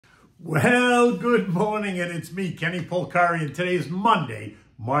Well, good morning, and it's me, Kenny Polcari, and today is Monday,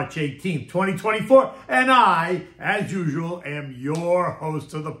 March 18th, 2024, and I, as usual, am your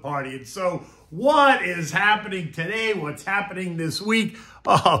host of the party. And so, what is happening today? What's happening this week?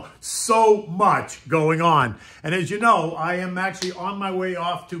 Oh, so much going on. And as you know, I am actually on my way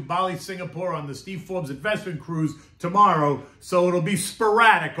off to Bali, Singapore on the Steve Forbes investment cruise tomorrow, so it'll be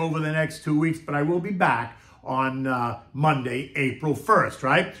sporadic over the next 2 weeks, but I will be back on Monday, April 1st,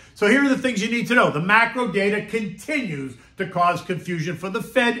 right? So here are the things you need to know. The macro data continues to cause confusion for the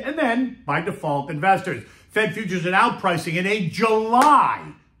Fed and then, by default, investors. Fed futures are now pricing in a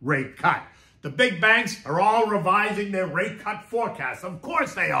July rate cut. The big banks are all revising their rate cut forecasts. Of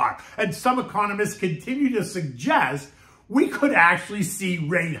course they are. And some economists continue to suggest we could actually see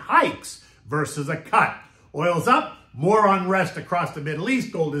rate hikes versus a cut. Oil's up. More unrest across the Middle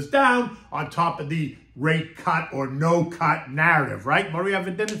East. Gold is down on top of the rate cut or no cut narrative, right? What do we have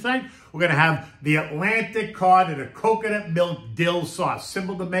for dinner tonight? We're going to have the Atlantic cod and a coconut milk dill sauce.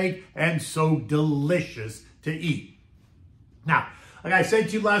 Simple to make and so delicious to eat. Now, like I said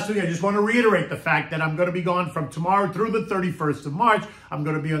to you last week, I just want to reiterate the fact that I'm going to be gone from tomorrow through the 31st of March. I'm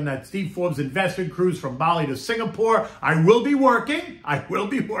going to be on that Steve Forbes investment cruise from Bali to Singapore. I will be working.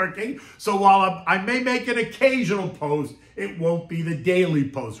 So while I may make an occasional post, it won't be the daily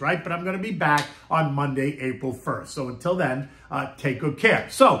post, right? But I'm going to be back on Monday, April 1st. So until then, take good care.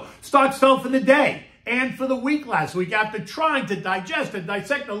 So stocks fell for the day and for the week last week after trying to digest and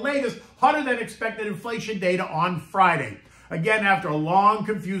dissect the latest hotter than expected inflation data on Friday. Again, after a long,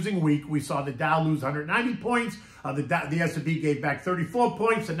 confusing week, we saw the Dow lose 190 points. The S&P gave back 34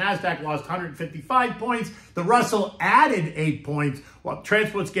 points. The NASDAQ lost 155 points. The Russell added 8 points, while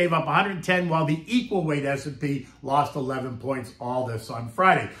transports gave up 110, while the equal weight S&P lost 11 points. All this on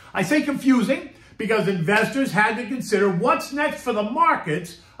Friday. I say confusing because investors had to consider what's next for the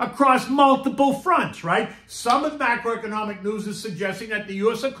markets across multiple fronts, right? Some of the macroeconomic news is suggesting that the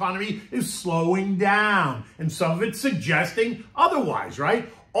U.S. economy is slowing down, and some of it's suggesting otherwise, right?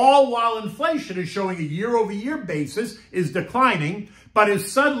 All while inflation is showing a year-over-year basis is declining, but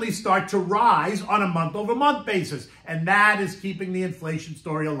is suddenly start to rise on a month-over-month basis. And that is keeping the inflation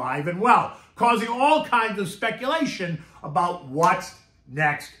story alive and well, causing all kinds of speculation about what's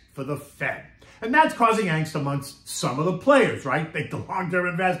next for the Fed. And that's causing angst amongst some of the players, right? Think the long-term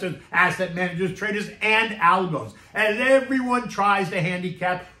investors, asset managers, traders, and algos. As everyone tries to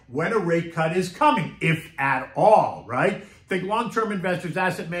handicap when a rate cut is coming, if at all, right? Think long-term investors,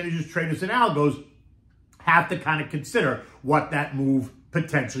 asset managers, traders, and algos have to kind of consider what that move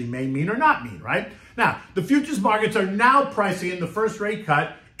potentially may mean or not mean, right? Now, the futures markets are now pricing in the first rate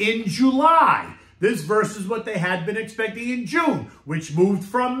cut in July. This versus what they had been expecting in June, which moved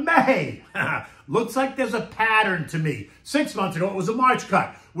from May. Looks like there's a pattern to me. 6 months ago, it was a March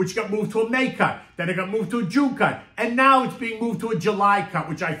cut, which got moved to a May cut. Then it got moved to a June cut. And now it's being moved to a July cut,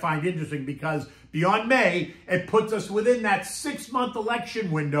 which I find interesting because beyond May, it puts us within that 6-month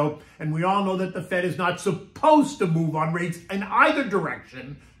election window. And we all know that the Fed is not supposed to move on rates in either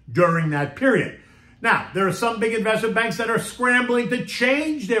direction during that period. Now, there are some big investment banks that are scrambling to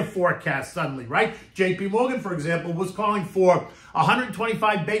change their forecast suddenly, right? JP Morgan, for example, was calling for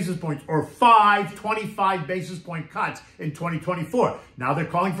 125 basis points or 5 25 basis point cuts in 2024. Now they're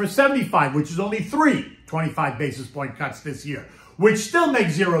calling for 75, which is only 3 25 basis point cuts this year, which still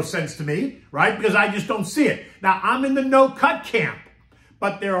makes 0 sense to me, right? Because I just don't see it. Now, I'm in the no-cut camp,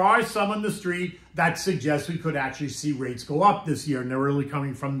 but there are some on the street that suggest we could actually see rates go up this year, and they're really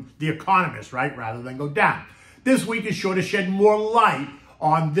coming from the economists, right, rather than go down. This week is sure to shed more light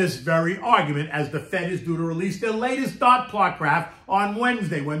on this very argument as the Fed is due to release their latest dot plot graph on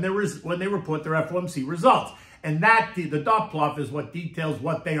Wednesday when they report their FOMC results. And the dot plot is what details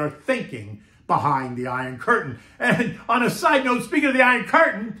what they are thinking behind the Iron Curtain. And on a side note, speaking of the Iron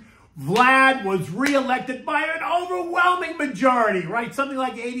Curtain, Vlad was reelected by an overwhelming majority, right? Something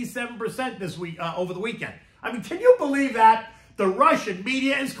like 87% this week, over the weekend. I mean, can you believe that? The Russian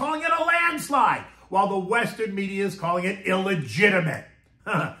media is calling it a landslide, while the Western media is calling it illegitimate.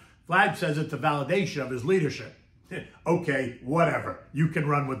 Vlad says it's a validation of his leadership. Okay, whatever. You can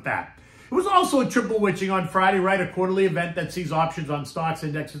run with that. It was also a triple witching on Friday, right? A quarterly event that sees options on stocks,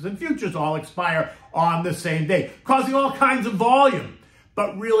 indexes, and futures all expire on the same day, causing all kinds of volume.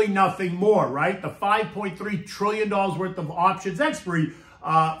 But really nothing more, right? The $5.3 trillion worth of options expiry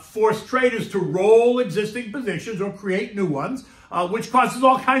forced traders to roll existing positions or create new ones, which causes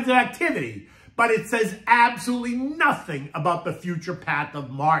all kinds of activity. But it says absolutely nothing about the future path of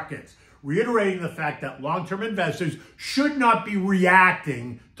markets. reiterating the fact that long-term investors should not be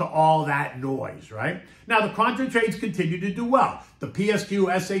reacting to all that noise, right? Now, the contra trades continue to do well. The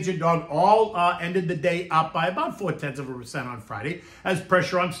PSQ, SH, and DOG all ended the day up by about 0.4% on Friday, as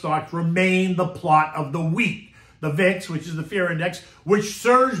pressure on stocks remained the plot of the week. The VIX, which is the fear index, which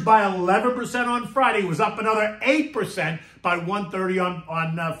surged by 11% on Friday, was up another 8% by 1:30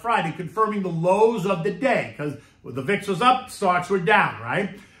 on Friday, confirming the lows of the day. Because the VIX was up, stocks were down,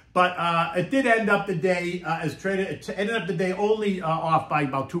 right? But it did end up the day only off by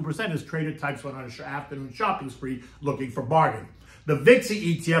about 2% as trader types went on an afternoon shopping spree looking for bargain. The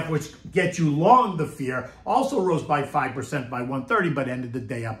VIXI ETF, which gets you long the fear, also rose by 5% by 1:30, but ended the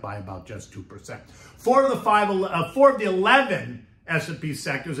day up by about just 2%. Four of the 11 S&P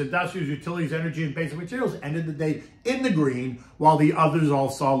sectors, industrials, utilities, energy, and basic materials, ended the day in the green, while the others all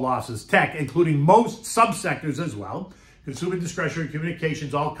saw losses. Tech, including most subsectors as well, consumer discretionary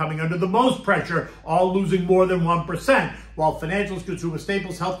communications all coming under the most pressure, all losing more than 1%, while financials, consumer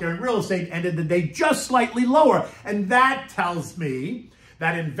staples, healthcare, and real estate ended the day just slightly lower. And that tells me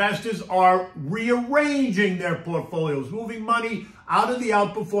that investors are rearranging their portfolios, moving money out of the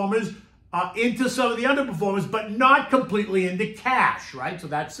outperformers into some of the underperformers, but not completely into cash, right? So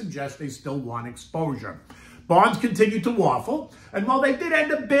that suggests they still want exposure. Bonds continued to waffle, and while they did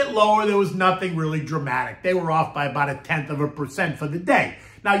end a bit lower, there was nothing really dramatic. They were off by about 0.1% for the day.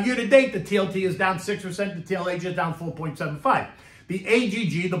 Now, year-to-date, the TLT is down 6%, the TLH is down 4.75%. The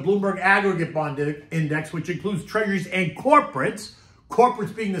AGG, the Bloomberg Aggregate Bond Index, which includes treasuries and corporates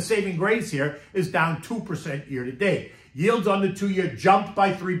being the saving grace here, is down 2% year-to-date. Yields on the 2-year jumped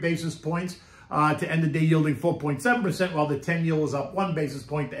by 3 basis points to end the day yielding 4.7%, while the 10-year was up 1 basis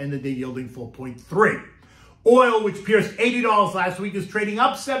point to end the day yielding 4.3%. Oil, which pierced $80 last week, is trading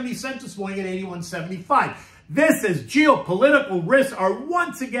up 70 cents this morning at 81.75. This as geopolitical risks are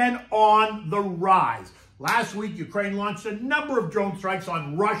once again on the rise. Last week, Ukraine launched a number of drone strikes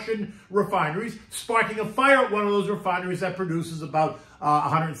on Russian refineries, sparking a fire at one of those refineries that produces about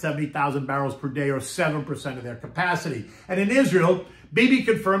 170,000 barrels per day, or 7% of their capacity. And in Israel, Bibi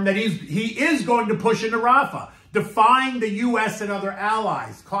confirmed that he is going to push into Rafah, defying the U.S. and other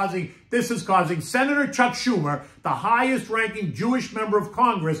allies. This is causing Senator Chuck Schumer, the highest-ranking Jewish member of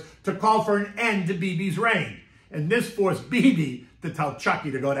Congress, to call for an end to Bibi's reign. And this forced Bibi to tell Chucky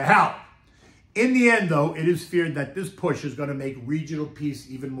to go to hell. In the end, though, it is feared that this push is going to make regional peace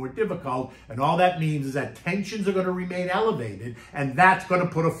even more difficult, and all that means is that tensions are going to remain elevated, and that's going to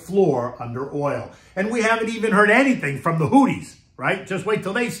put a floor under oil. And we haven't even heard anything from the Houthis, right? Just wait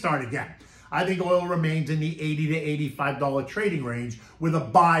till they start again. I think oil remains in the $80 to $85 trading range with a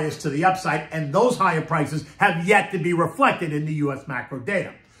bias to the upside, and those higher prices have yet to be reflected in the U.S. macro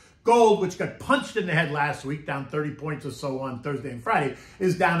data. Gold, which got punched in the head last week, down 30 points or so on Thursday and Friday,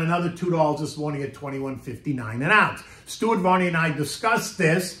 is down another $2 this morning at $21.59 an ounce. Stuart Varney and I discussed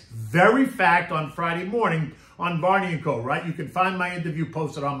this very fact on Friday morning on Varney & Co., right? You can find my interview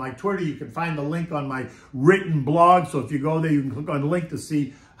posted on my Twitter. You can find the link on my written blog. So if you go there, you can click on the link to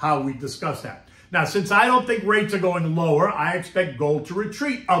see how we discuss that. Now, since I don't think rates are going lower, I expect gold to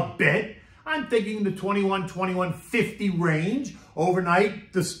retreat a bit. I'm thinking the 21.50 range.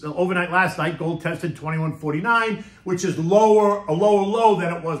 Overnight last night, gold tested 21.49, which is a lower low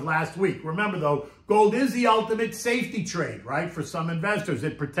than it was last week. Remember, though, gold is the ultimate safety trade, right? For some investors,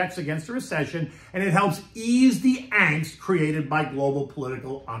 it protects against a recession, and it helps ease the angst created by global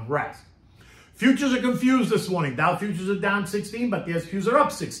political unrest. Futures are confused this morning. Dow futures are down 16, but the SQs are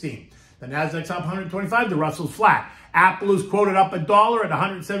up 16. The Nasdaq's up 125, the Russell's flat. Apple is quoted up $1 at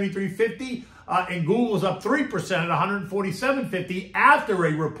 173.50, and Google is up 3% at 147.50 after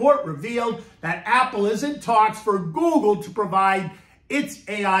a report revealed that Apple is in talks for Google to provide its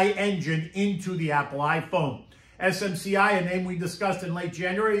AI engine into the Apple iPhone. SMCI, a name we discussed in late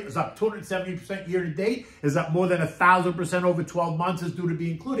January, is up 270% year-to-date, is up more than 1,000% over 12 months, is due to be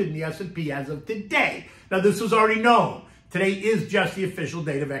included in the S&P as of today. Now, this was already known. Today is just the official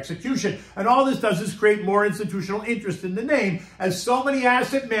date of execution. And all this does is create more institutional interest in the name, as so many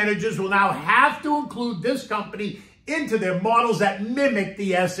asset managers will now have to include this company into their models that mimic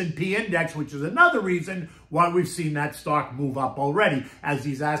the S&P index, which is another reason why we've seen that stock move up already, as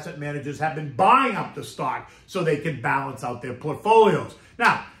these asset managers have been buying up the stock so they can balance out their portfolios.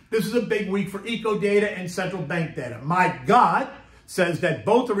 Now, this is a big week for eco data and central bank data. My gut says that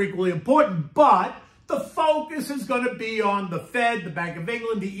both are equally important, but the focus is going to be on the Fed, the Bank of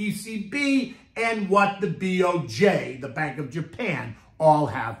England, the ECB, and what the BOJ, the Bank of Japan, all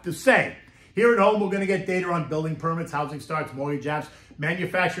have to say. Here at home, we're going to get data on building permits, housing starts, mortgage apps,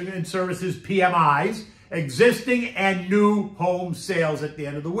 manufacturing and services, PMIs, existing and new home sales at the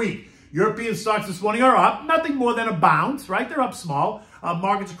end of the week. European stocks this morning are up, nothing more than a bounce, right? They're up small.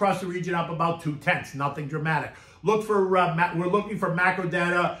 Markets across the region up about 0.2, nothing dramatic. We're looking for macro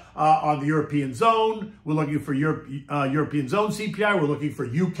data on the European zone. We're looking for European zone CPI. We're looking for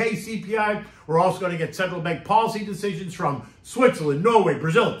UK CPI. We're also going to get central bank policy decisions from Switzerland, Norway,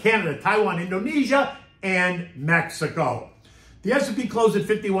 Brazil, Canada, Taiwan, Indonesia, and Mexico. The S&P closed at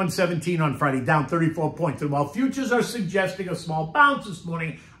 51.17 on Friday, down 34 points. And while futures are suggesting a small bounce this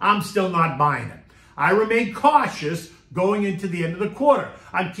morning, I'm still not buying it. I remain cautious going into the end of the quarter.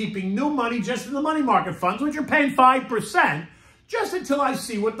 I'm keeping new money just in the money market funds, which are paying 5%, just until I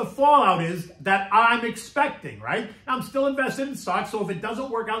see what the fallout is that I'm expecting, right? I'm still invested in stocks, so if it doesn't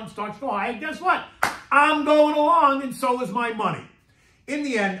work out and stocks go high, guess what? I'm going along, and so is my money. In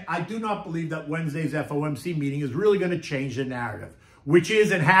the end, I do not believe that Wednesday's FOMC meeting is really going to change the narrative, which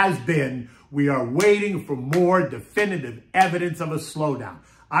is and has been, we are waiting for more definitive evidence of a slowdown.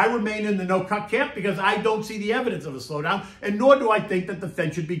 I remain in the no-cut camp because I don't see the evidence of a slowdown, and nor do I think that the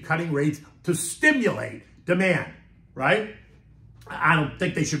Fed should be cutting rates to stimulate demand, right? I don't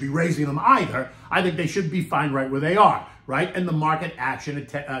think they should be raising them either. I think they should be fine right where they are, right? And the market action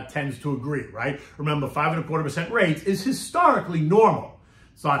tends to agree, right? Remember, 5.25% rates is historically normal.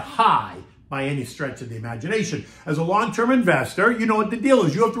 It's not high by any stretch of the imagination. As a long-term investor, you know what the deal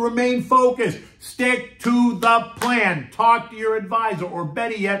is. You have to remain focused. Stick to the plan. Talk to your advisor, or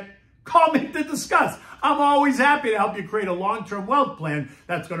better yet, call me to discuss. I'm always happy to help you create a long-term wealth plan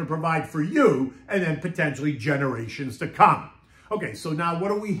that's going to provide for you and then potentially generations to come. Okay, so now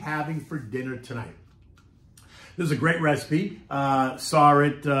what are we having for dinner tonight? This is a great recipe. Saw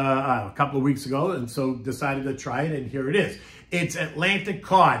it a couple of weeks ago, and so decided to try it, and here it is. It's Atlantic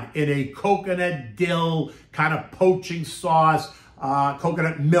cod in a coconut dill kind of poaching sauce,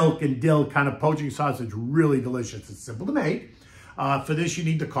 coconut milk and dill kind of poaching sauce. It's really delicious. It's simple to make. For this, you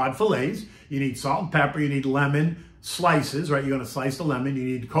need the cod fillets. You need salt and pepper. You need lemon slices, right? You're going to slice the lemon. You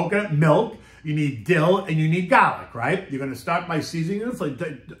need coconut milk. You need dill, and you need garlic, right? You're going to start by seasoning the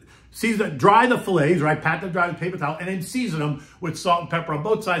fillet. Dry the fillets, right? Pat them dry with paper towel, and then season them with salt and pepper on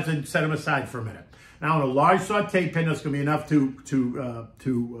both sides and set them aside for a minute. Now, in a large saute pan, that's going to be enough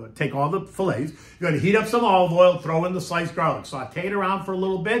to take all the fillets. You're going to heat up some olive oil, throw in the sliced garlic, saute it around for a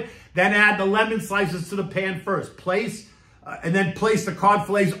little bit, then add the lemon slices to the pan first. And then place the cod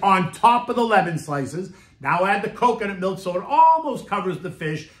fillets on top of the lemon slices. Now add the coconut milk so it almost covers the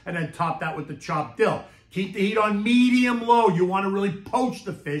fish, and then top that with the chopped dill. Keep the heat on medium-low. You want to really poach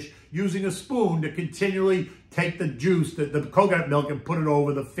the fish using a spoon to continually take the juice, the coconut milk, and put it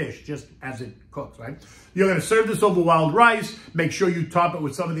over the fish just as it cooks, right? You're going to serve this over wild rice. Make sure you top it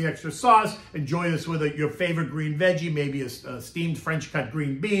with some of the extra sauce. Enjoy this with your favorite green veggie, maybe a steamed French-cut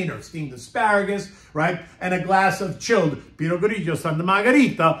green bean or steamed asparagus, right? And a glass of chilled Pinot Grigio Santa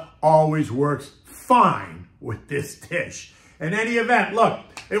Margherita always works fine with this dish. In any event, look,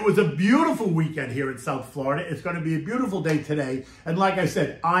 it was a beautiful weekend here in South Florida. It's going to be a beautiful day today. And like I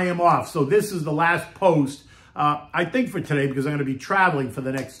said, I am off. So this is the last post, I think, for today, because I'm going to be traveling for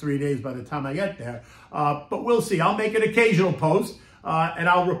the next 3 days by the time I get there. But we'll see. I'll make an occasional post, and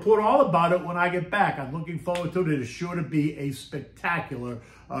I'll report all about it when I get back. I'm looking forward to it. It is sure to be a spectacular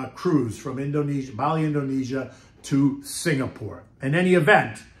cruise from Indonesia, Bali, Indonesia, to Singapore. In any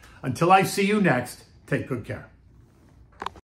event, until I see you next, take good care.